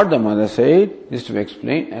 what the mother said is to be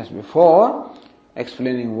explained as before,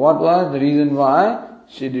 explaining what was the reason why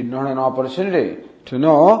she did not have an opportunity to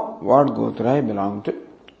know what gotra he belonged to.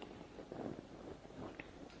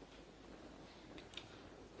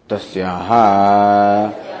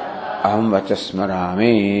 Tasyaha aham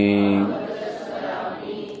vachasmarami.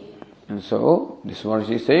 And so, this is what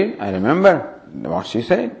she said. I remember what she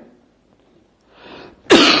said.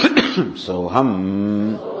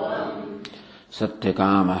 Soham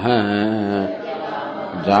Satyakamaha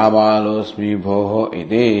Jabalosmi Bhoho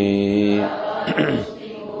iti.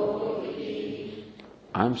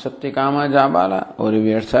 I am Satyakama Jabala, O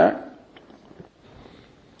revered sir.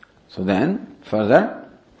 So then, further,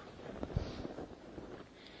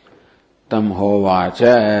 Tam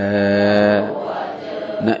hovacha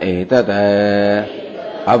na etata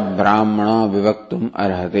abrahmana vivaktum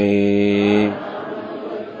arhate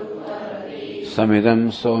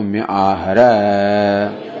samidam somya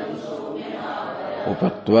ahara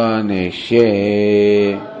upatva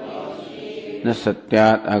neshye. न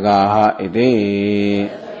सत्यात् अगाः इति.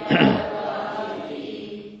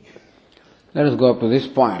 Let us go up to this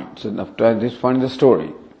point. So up to this point in the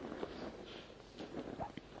story.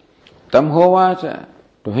 Tam hovacha.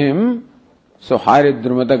 To him, so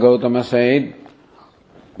Haridrumata Gautama said,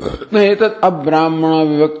 Netat abrahmana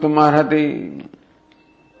vivaktam arhati.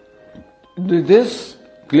 This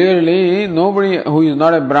clearly, nobody who is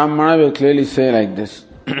not a brahmana will clearly say like this.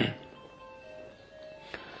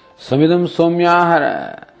 Samidam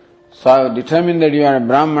somyahara. So I have determined that you are a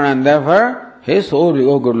brahmana and therefore, hey, so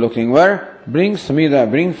good looking word, bring samida,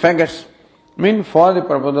 bring faggots, mean for the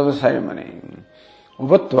purpose of the ceremony.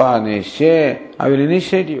 Upattva nishye, I will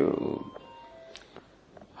initiate you.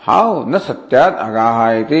 How? Na satyat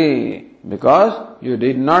agaha iti. Because you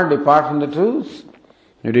did not depart from the truth.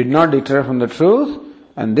 You did not deter from the truth,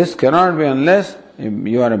 and this cannot be unless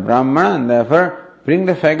you are a brahmana and therefore bring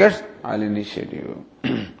the faggots, I will initiate you.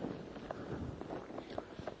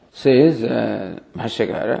 Says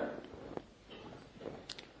Bhashyakara,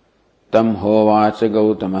 Tam hovacha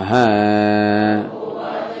Gautamaha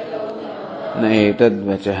Naetad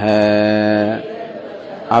vachaha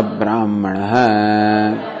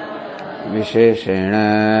Abrahmanaha Visheshena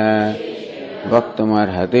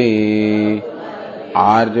Vaktamarhati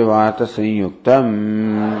Arjavata Sanyuktam.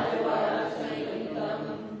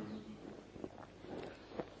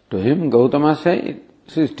 To him Gautama said,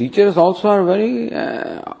 his teachers also are very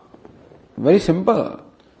very simple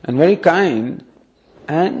and very kind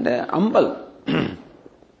and humble.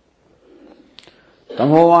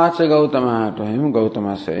 Tamhovacha Gautama. To him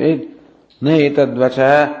Gautama said, Naetad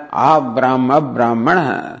vacha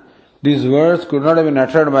abrahmana. These words could not have been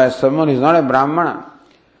uttered by someone who is not a brahmana.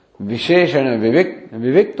 Visheshana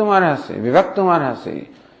vivaktumarhasi.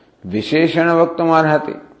 Visheshana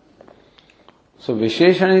vaktumarhati. So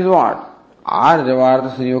Visheshana is what?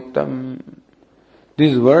 Arjavartha Sanyuktam.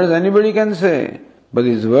 These words anybody can say, but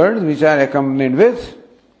these words which are accompanied with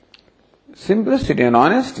simplicity and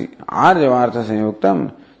honesty, Arjavartha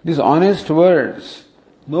Sanyuktam, these honest words,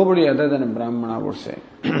 nobody other than a Brahmana would say.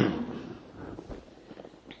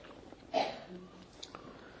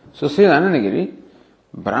 So says Anandagiri,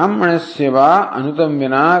 Brahmanasya va anutam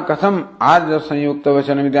vina katham arja sanyukta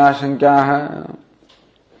vachanam iti ashankyaha.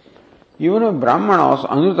 Even a Brahmana also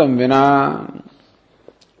anutam vina.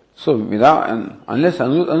 So without, unless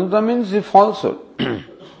anutam means a falsehood.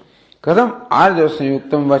 Katham arja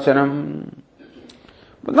sanyuktam vachanam.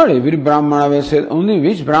 But not every Brahmana will say, only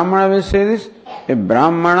which Brahmana will say this? A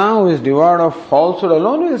Brahmana who is devoid of falsehood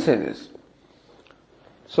alone will say this.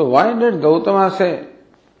 So why did Gautama say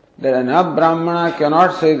that an Brahmana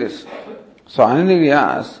cannot say this? So Anandagiri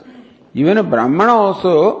asks, even a Brahmana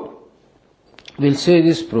also will say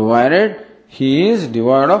this provided he is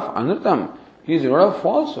devoid of anutam, he is devoid of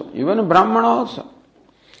falsehood, even a Brahmana also.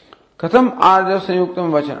 Katham arja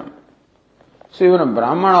sanyuktam vachanam. So even a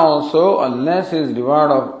Brahmana also, unless he is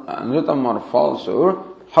devoid of anutam or falsehood,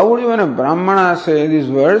 how would even a Brahmana say these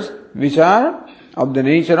words which are of the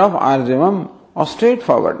nature of arjavam or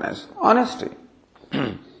straightforwardness, honesty?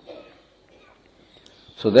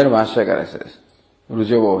 So there Bhashyakara says,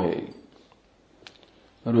 Rujavohi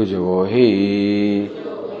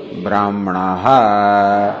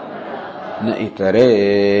Brahmanaha na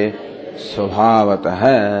itare svabhatah.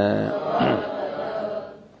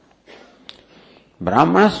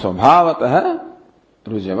 Brahmana svabhatah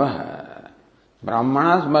Rujavah.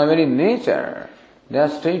 Brahmanas by very nature, they are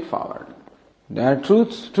straightforward. They are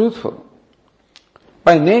truthful.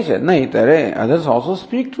 By nature, na itare, others also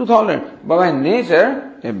speak truth already. But by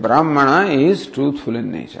nature, a Brahmana is truthful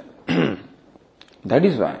in nature. That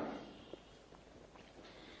is why.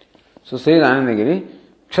 So says Anandagiri,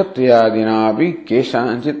 Kshatriyadinapi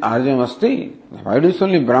keshanchit arjamasti. Why do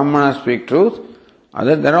only Brahmanas speak truth?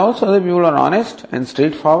 There are also other people who are honest and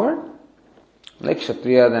straightforward, like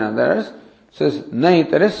Kshatriyas and others. Says, na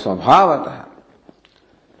itare svabhavatah.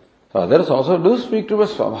 So others also do speak truth, but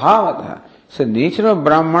svabhavatah. It's the nature of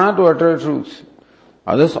Brahmana to utter truth.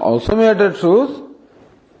 Others also may utter truth,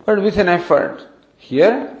 but with an effort.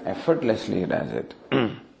 Here, effortlessly he does it.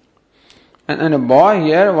 And a boy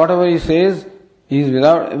here, whatever he says, he is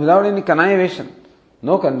without any connivation.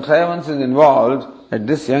 No contrivance is involved at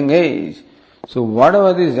this young age. So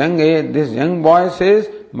whatever this young boy says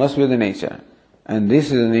must be the nature. And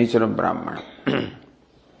this is the nature of Brahmana.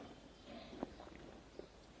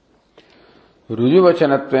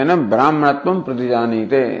 Rujuvachanattvena brahmanatvam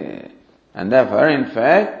pratijanite. And therefore, in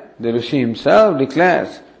fact, the Rishi himself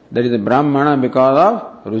declares that is a Brahmana because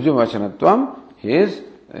of Rujuvachanatvam. He is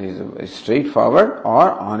straightforward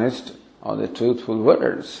or honest or the truthful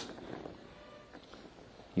words.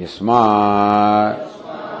 यस्मात्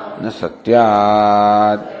न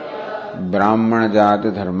सत्यात् ब्राह्मण जाति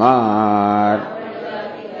धर्मात्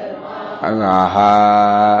अगाः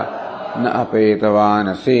न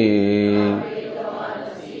अपेतवानसि.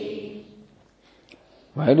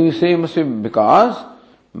 Why do you say must be? Because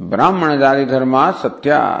Brahmana jati dharma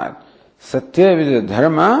satyat. Satya is the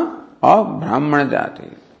dharma of Brahmana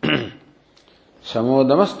jati.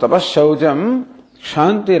 Samodamas tapas shaucham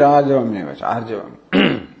kshanti rajavam evacha arjavam.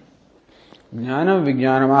 Jnanam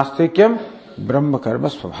vijnanam astikyam brahma karma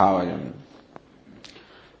svabhavayam.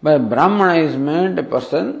 By Brahmana is meant a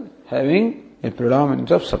person having a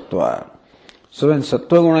predominance of sattva. So when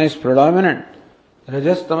sattva guna is predominant,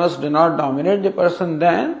 Rajas tamas do not dominate the person,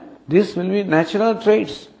 then this will be natural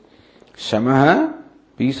traits. Shamaha,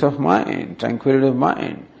 peace of mind, tranquility of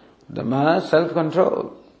mind. Damaha,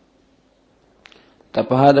 self-control.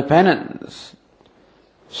 Tapaha, the penance.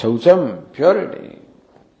 Shaucham, purity.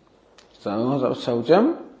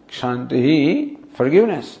 Shaucham, kshantihi,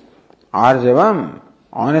 forgiveness. Arjavam,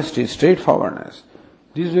 honesty, straightforwardness.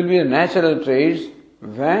 These will be the natural traits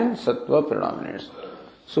when sattva predominates.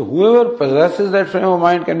 So whoever possesses that frame of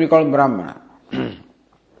mind can be called Brahmana,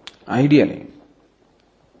 ideally.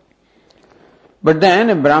 But then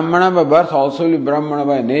a Brahmana by birth also will be Brahmana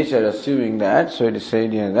by nature, assuming that, so it is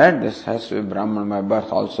said here that this has to be Brahmana by birth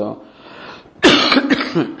also.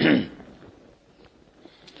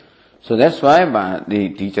 So that's why the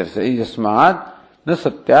teacher says, Yasmat na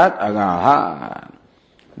satyat agaha,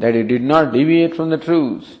 that he did not deviate from the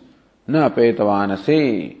truth. Na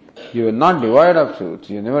apetavanasi. You are not devoid of truth.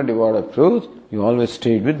 You are never devoid of truth. You always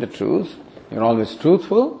stayed with the truth. You are always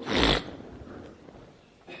truthful.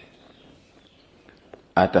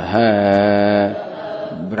 Ataha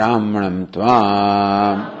brahmanam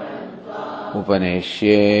tvam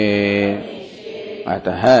upaneshye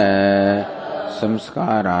ataha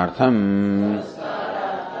samskarartham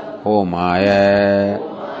homaya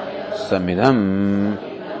samidam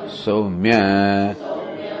soumya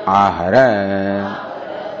ahara.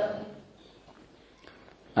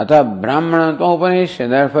 Atha Brahmana Upanishya,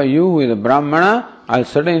 therefore you who is a Brahmana, I'll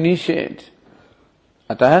certainly initiate.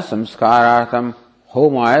 Ataha samskarartham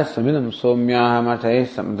homaya samidam somya matha,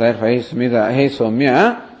 therefore hey samida, hey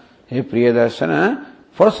somya, hey priyadarshana,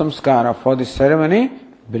 for samskara, for this ceremony,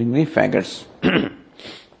 bring me faggots.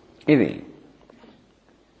 Idi.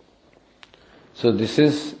 So this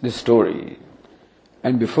is the story.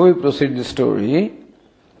 And before we proceed the story,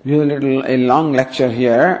 we have a long lecture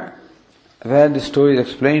here, where the story is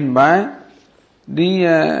explained by the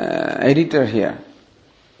editor here.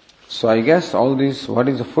 So I guess all these, what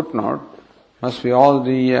is the footnote, must be all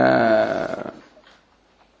the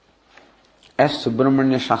S.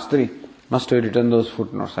 Subramanya Shastri must have written those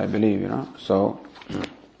footnotes, I believe, So,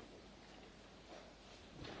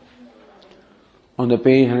 on the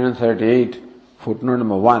page 138, footnote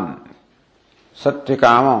number 1,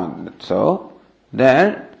 Satyakama. So,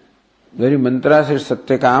 there, very mantra says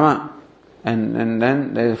Satyakama. And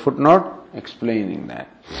then there is a footnote explaining that.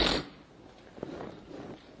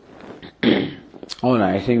 All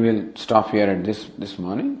right, I think we'll stop here at this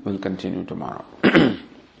morning. We'll continue tomorrow.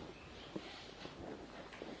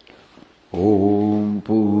 Om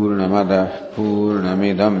Purnamadah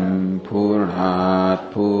Purnamidam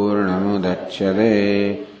Purnat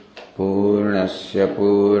Purnamudachyate Purnasya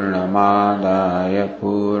Purnamadaya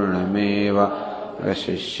Purnameva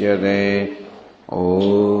Vasishyate.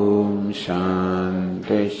 Om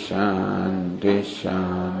Shanti Shanti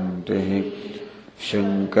Shanti.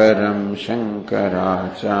 Shankaram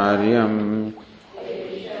Shankaracharyam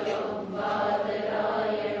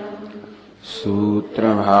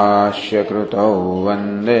Sutrabhashya Krutau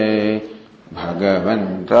Vande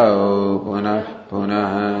Bhagavantau Punah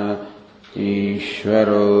Punah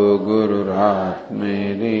Ishvaro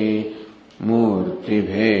Gururatmedi Murti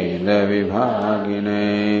Bheda Vibhagine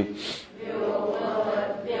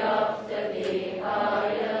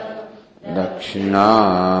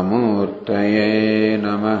Dakshinamurtaye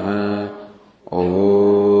Namaha.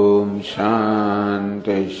 Om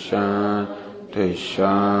Shanti Shanti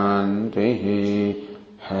Shanti.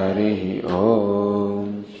 Hari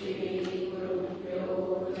Om.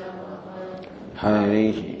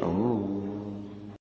 Hari Om.